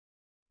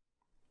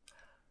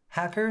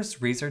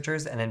Hackers,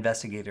 researchers, and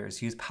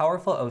investigators use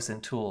powerful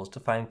OSINT tools to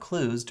find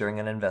clues during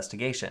an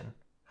investigation.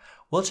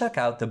 We'll check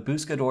out the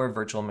Buscador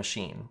virtual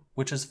machine,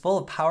 which is full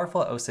of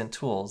powerful OSINT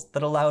tools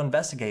that allow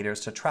investigators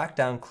to track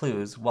down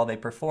clues while they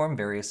perform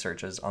various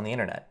searches on the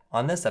internet,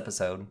 on this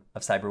episode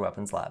of Cyber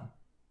Weapons Lab.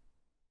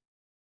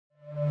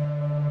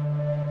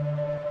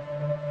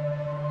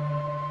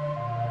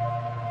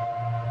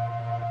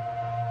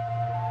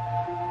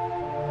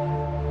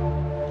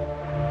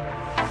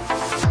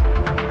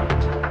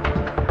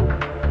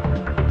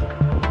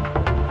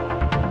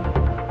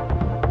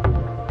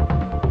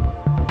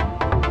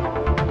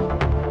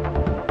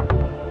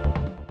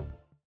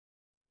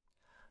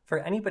 For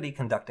anybody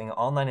conducting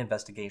online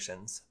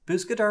investigations,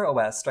 Buscador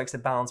OS strikes a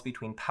balance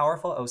between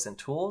powerful OSINT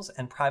tools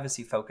and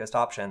privacy-focused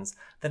options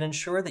that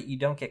ensure that you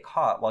don't get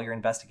caught while you're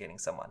investigating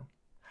someone.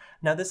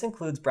 Now, this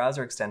includes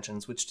browser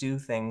extensions which do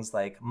things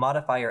like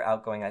modify your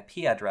outgoing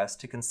IP address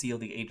to conceal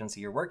the agency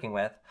you're working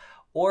with,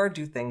 or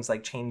do things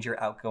like change your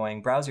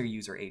outgoing browser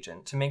user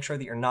agent to make sure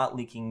that you're not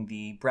leaking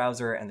the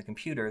browser and the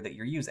computer that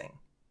you're using.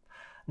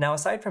 Now,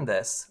 aside from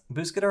this,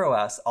 Buscador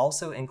OS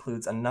also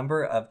includes a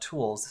number of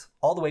tools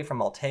all the way from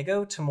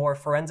Maltego to more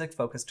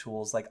forensic-focused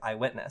tools like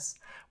Eyewitness,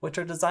 which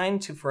are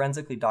designed to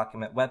forensically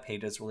document web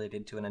pages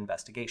related to an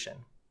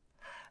investigation.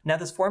 Now,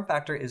 this form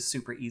factor is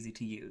super easy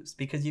to use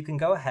because you can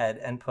go ahead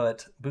and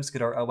put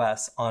Buscador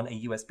OS on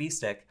a USB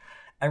stick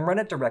and run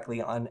it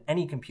directly on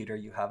any computer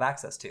you have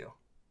access to.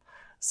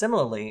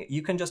 Similarly,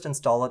 you can just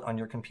install it on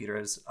your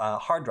computer's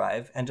hard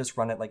drive and just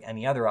run it like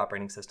any other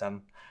operating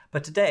system.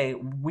 But today,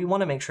 we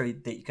want to make sure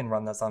that you can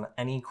run this on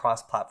any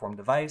cross-platform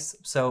device,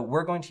 so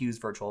we're going to use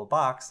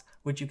VirtualBox,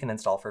 which you can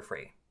install for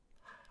free.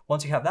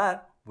 Once you have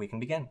that, we can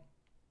begin.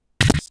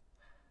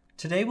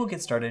 Today, we'll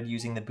get started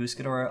using the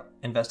Buscador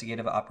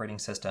Investigative Operating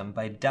System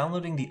by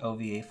downloading the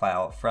OVA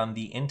file from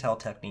the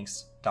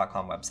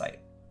inteltechniques.com website.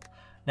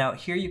 Now,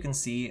 here you can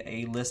see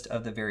a list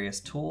of the various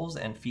tools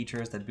and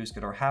features that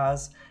Buscador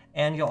has,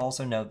 and you'll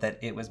also note that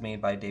it was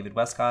made by David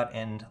Westcott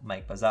and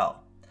Mike Bazzell.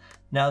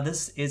 Now,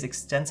 this is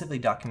extensively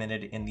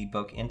documented in the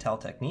book Intel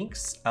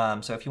Techniques,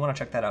 so if you want to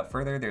check that out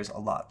further, there's a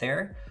lot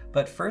there.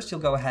 But first, you'll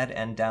go ahead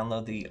and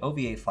download the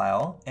OVA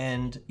file,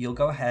 and you'll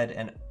go ahead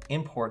and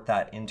import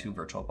that into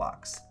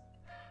VirtualBox.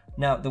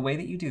 Now, the way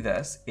that you do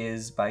this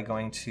is by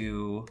going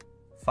to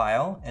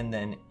File and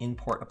then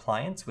Import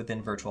Appliance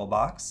within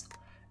VirtualBox.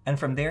 And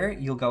from there,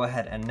 you'll go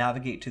ahead and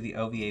navigate to the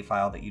OVA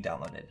file that you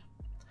downloaded.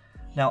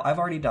 Now, I've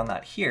already done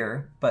that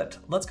here, but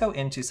let's go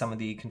into some of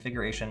the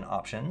configuration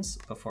options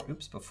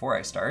before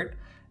I start.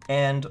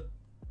 And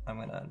I'm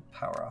gonna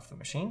power off the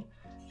machine.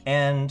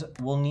 And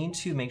we'll need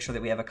to make sure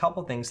that we have a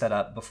couple things set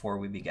up before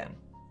we begin.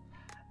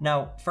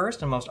 Now,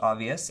 first and most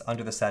obvious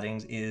under the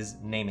settings is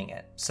naming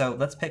it. So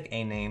let's pick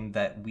a name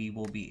that we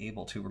will be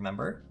able to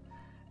remember.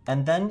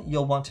 And then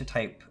you'll want to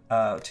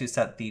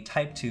set the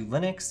type to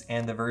Linux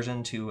and the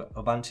version to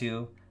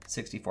Ubuntu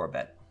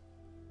 64-bit.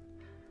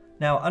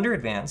 Now, under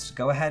Advanced,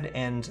 go ahead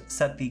and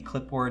set the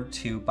clipboard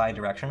to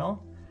bidirectional,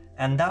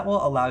 and that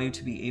will allow you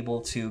to be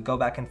able to go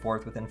back and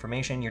forth with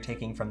information you're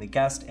taking from the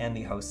guest and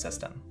the host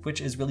system,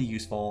 which is really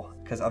useful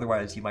because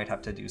otherwise you might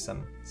have to do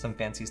some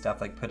fancy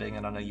stuff like putting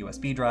it on a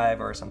USB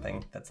drive or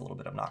something that's a little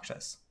bit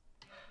obnoxious.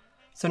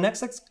 So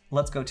next,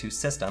 let's go to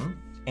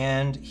System,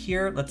 and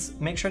here let's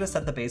make sure to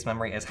set the base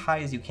memory as high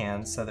as you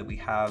can so that we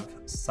have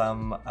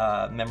some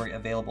memory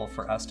available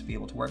for us to be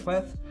able to work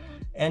with.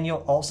 And you'll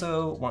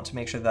also want to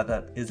make sure that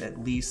that is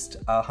at least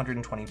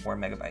 124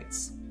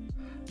 megabytes.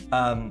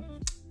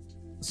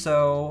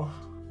 So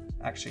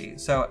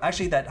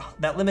actually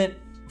that limit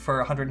for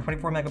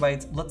 124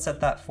 megabytes, let's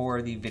set that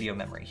for the video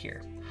memory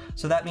here.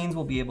 So that means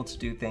we'll be able to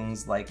do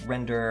things like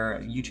render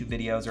YouTube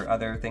videos or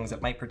other things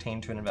that might pertain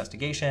to an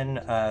investigation.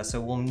 So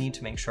we'll need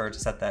to make sure to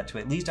set that to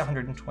at least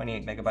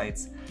 128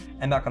 megabytes.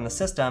 And back on the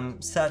system,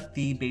 set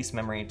the base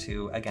memory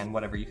to, again,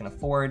 whatever you can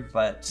afford,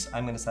 but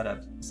I'm going to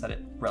set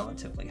it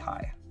relatively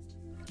high.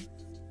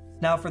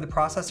 Now for the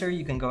processor,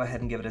 you can go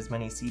ahead and give it as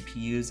many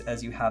CPUs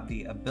as you have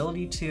the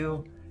ability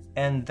to.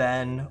 And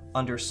then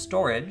under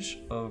storage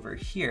over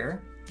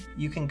here,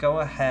 you can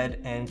go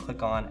ahead and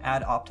click on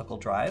Add Optical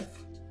Drive,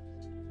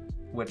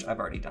 which I've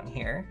already done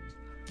here.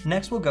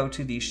 Next, we'll go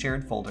to the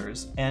shared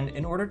folders, and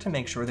in order to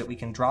make sure that we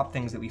can drop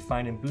things that we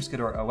find in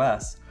Buscador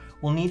OS,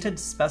 we'll need to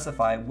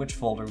specify which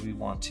folder we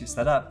want to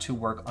set up to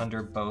work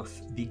under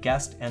both the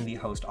guest and the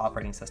host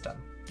operating system.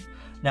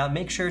 Now,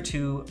 make sure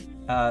to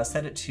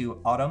set it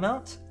to auto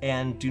mount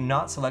and do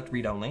not select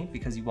read only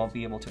because you won't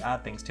be able to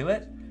add things to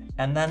it,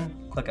 and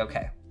then click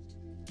OK.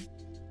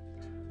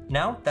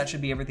 Now, that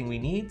should be everything we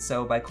need,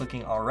 so by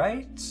clicking all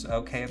right,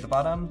 OK at the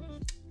bottom,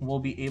 we'll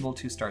be able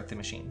to start the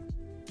machine.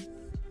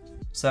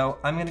 So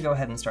I'm going to go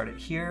ahead and start it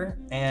here,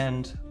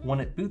 and when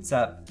it boots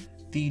up,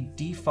 the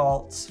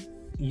default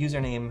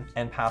username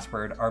and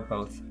password are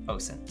both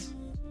OSINT.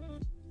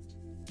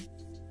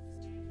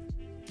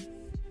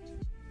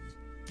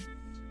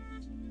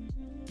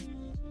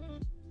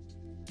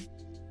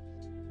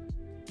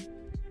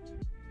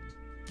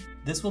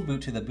 This will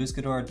boot to the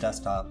Buscador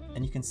desktop,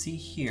 and you can see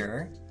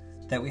here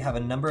that we have a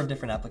number of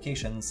different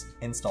applications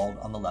installed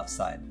on the left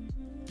side.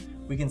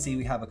 We can see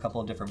we have a couple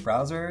of different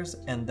browsers,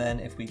 and then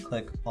if we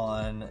click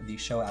on the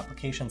Show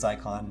Applications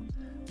icon,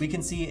 we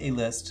can see a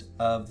list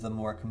of the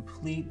more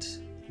complete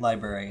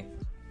library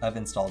of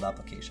installed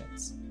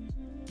applications.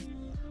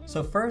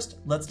 So first,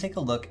 let's take a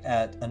look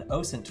at an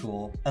OSINT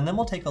tool, and then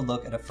we'll take a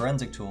look at a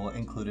forensic tool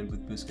included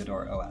with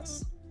Buscador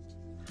OS.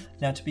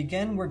 Now to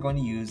begin, we're going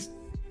to use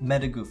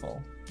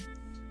MetaGoofle.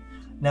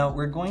 Now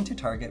we're going to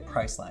target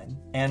Priceline,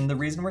 and the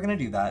reason we're going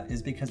to do that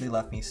is because they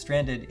left me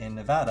stranded in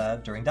Nevada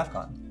during DEF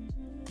CON.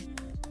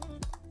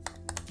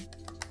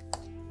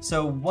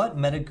 So what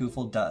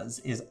MetaGoofle does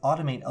is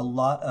automate a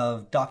lot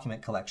of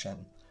document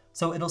collection.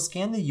 So it'll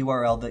scan the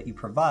URL that you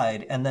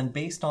provide, and then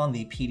based on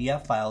the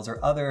PDF files or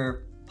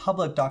other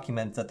public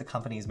documents that the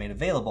company has made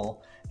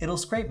available, it'll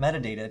scrape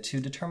metadata to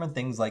determine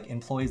things like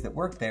employees that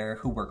work there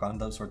who work on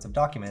those sorts of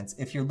documents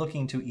if you're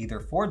looking to either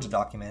forge a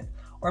document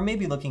or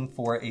maybe looking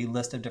for a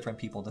list of different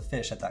people to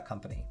fish at that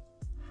company.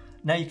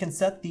 Now you can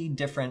set the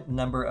different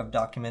number of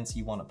documents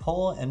you want to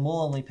pull, and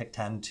we'll only pick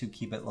 10 to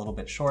keep it a little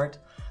bit short.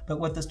 But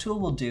what this tool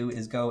will do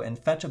is go and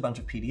fetch a bunch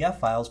of PDF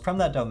files from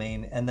that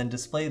domain and then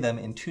display them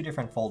in two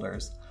different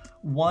folders.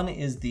 One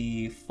is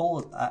the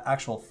full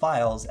actual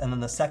files, and then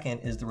the second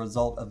is the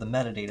result of the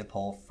metadata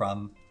pull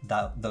from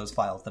those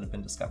files that have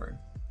been discovered.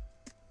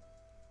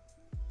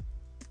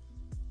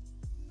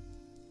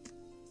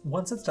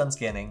 Once it's done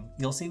scanning,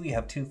 you'll see we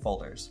have two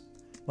folders.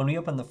 When we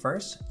open the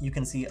first, you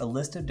can see a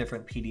list of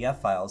different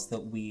PDF files that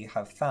we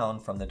have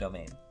found from the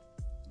domain.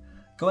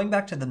 Going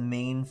back to the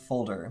main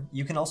folder,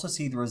 you can also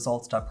see the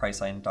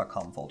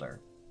results.priceline.com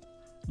folder.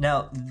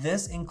 Now,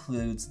 this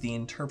includes the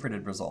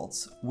interpreted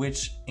results,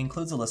 which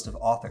includes a list of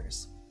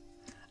authors.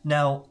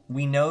 Now,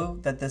 we know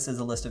that this is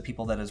a list of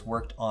people that has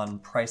worked on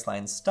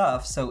Priceline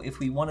stuff, so if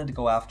we wanted to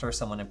go after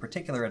someone in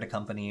particular at a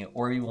company,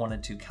 or we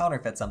wanted to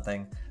counterfeit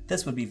something,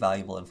 this would be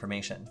valuable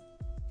information.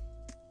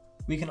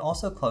 We can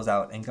also close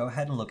out and go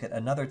ahead and look at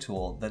another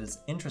tool that is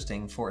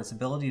interesting for its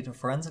ability to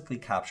forensically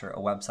capture a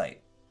website.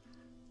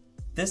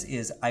 This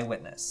is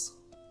Eyewitness.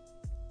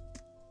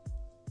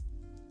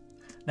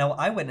 Now,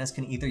 Eyewitness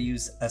can either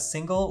use a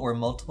single or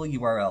multiple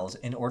URLs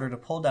in order to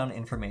pull down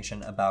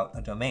information about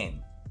a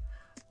domain.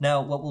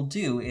 Now, what we'll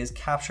do is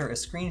capture a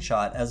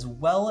screenshot as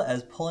well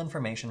as pull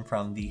information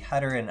from the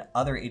header and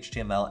other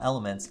HTML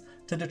elements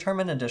to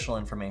determine additional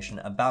information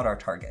about our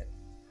target.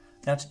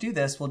 Now to do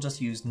this, we'll just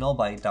use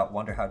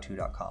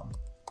nullbyte.wonderhowto.com.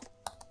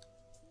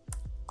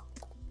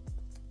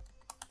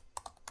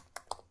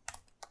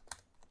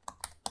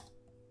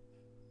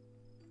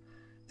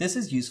 This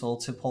is useful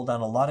to pull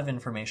down a lot of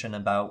information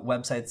about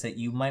websites that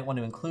you might want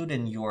to include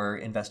in your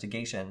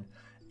investigation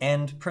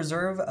and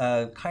preserve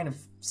a kind of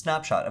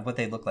snapshot of what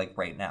they look like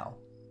right now.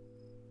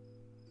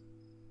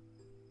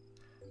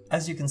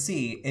 As you can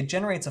see, it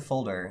generates a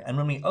folder, and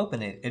when we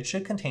open it, it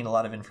should contain a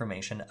lot of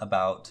information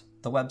about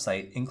the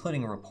website,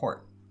 including a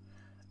report.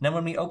 Now,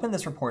 when we open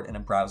this report in a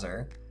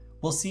browser,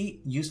 we'll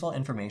see useful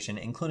information,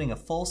 including a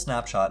full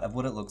snapshot of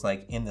what it looks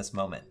like in this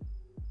moment.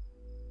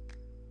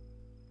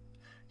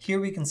 Here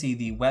we can see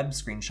the web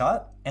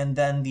screenshot, and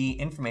then the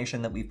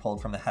information that we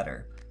pulled from the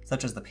header,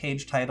 such as the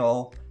page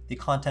title, the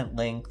content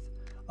length,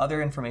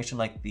 other information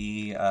like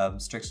the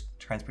strict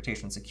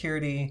transportation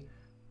security,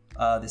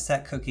 the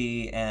set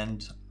cookie,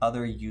 and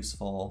other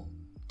useful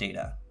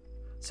data.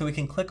 So we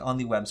can click on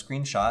the web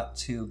screenshot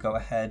to go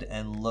ahead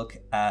and look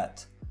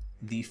at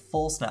the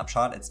full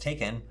snapshot it's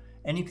taken,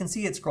 and you can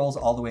see it scrolls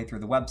all the way through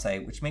the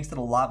website, which makes it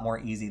a lot more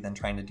easy than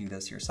trying to do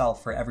this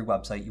yourself for every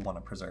website you want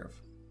to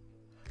preserve.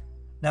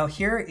 Now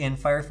here in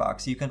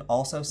Firefox, you can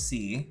also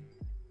see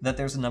that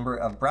there's a number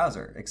of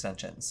browser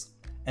extensions,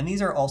 and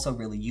these are also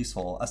really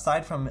useful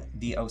aside from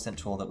the OSINT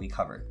tool that we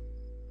covered.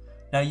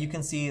 Now you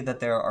can see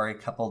that there are a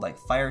couple like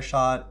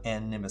Fireshot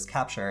and Nimbus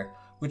Capture,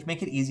 which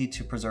make it easy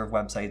to preserve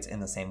websites in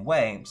the same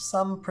way,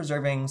 some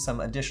preserving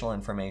some additional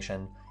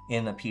information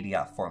in a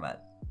PDF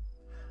format.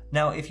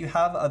 Now, if you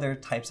have other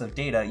types of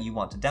data you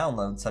want to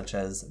download, such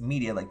as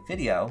media like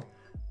video,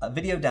 a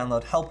video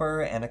download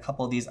helper and a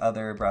couple of these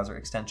other browser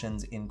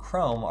extensions in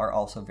Chrome are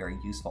also very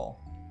useful.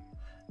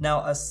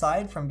 Now,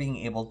 aside from being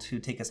able to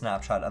take a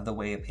snapshot of the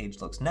way a page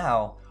looks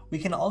now, we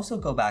can also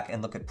go back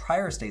and look at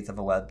prior states of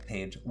a web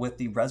page with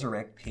the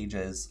Resurrect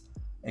Pages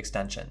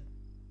extension.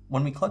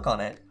 When we click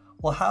on it,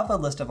 we'll have a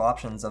list of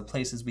options of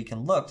places we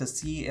can look to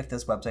see if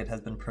this website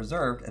has been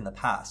preserved in the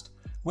past,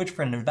 which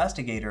for an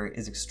investigator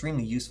is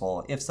extremely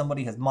useful if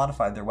somebody has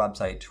modified their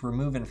website to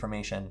remove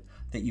information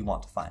that you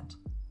want to find.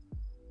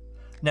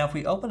 Now, if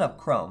we open up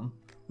Chrome,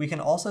 we can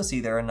also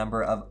see there are a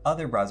number of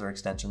other browser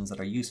extensions that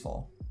are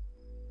useful.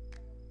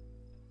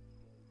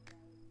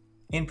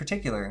 In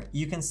particular,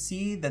 you can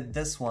see that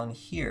this one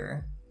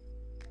here,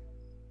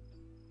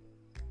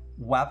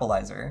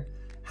 Wappalizer,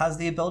 has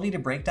the ability to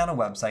break down a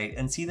website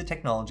and see the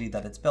technology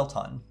that it's built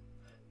on.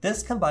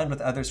 This, combined with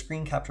other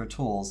screen capture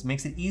tools,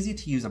 makes it easy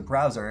to use a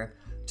browser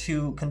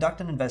to conduct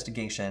an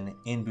investigation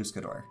in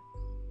Buscador.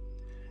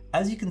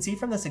 As you can see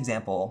from this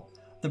example,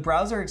 the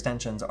browser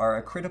extensions are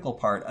a critical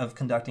part of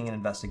conducting an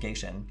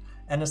investigation,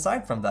 and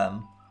aside from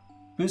them,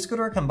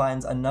 Buscador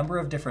combines a number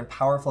of different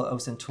powerful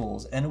OSINT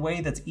tools in a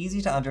way that's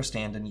easy to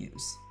understand and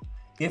use.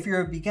 If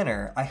you're a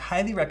beginner, I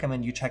highly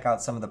recommend you check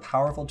out some of the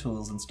powerful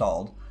tools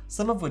installed,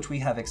 some of which we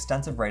have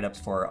extensive write-ups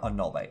for on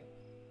Null Byte.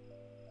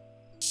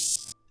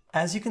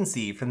 As you can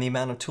see from the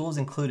amount of tools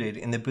included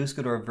in the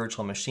Buscador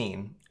virtual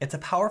machine, it's a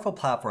powerful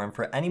platform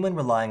for anyone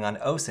relying on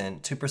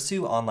OSINT to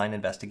pursue online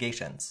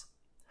investigations.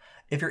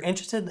 If you're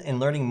interested in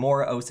learning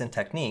more OSINT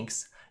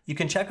techniques, you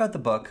can check out the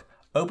book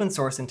Open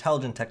Source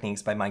Intelligent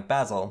Techniques by Mike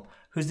Bazzell,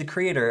 who's the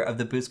creator of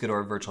the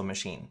Buscador virtual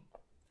machine.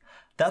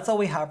 That's all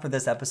we have for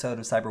this episode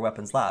of Cyber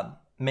Weapons Lab.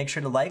 Make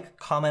sure to like,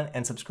 comment,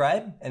 and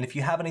subscribe, and if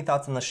you have any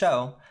thoughts on the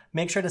show,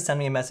 make sure to send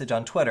me a message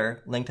on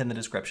Twitter, linked in the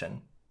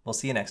description. We'll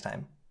see you next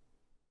time.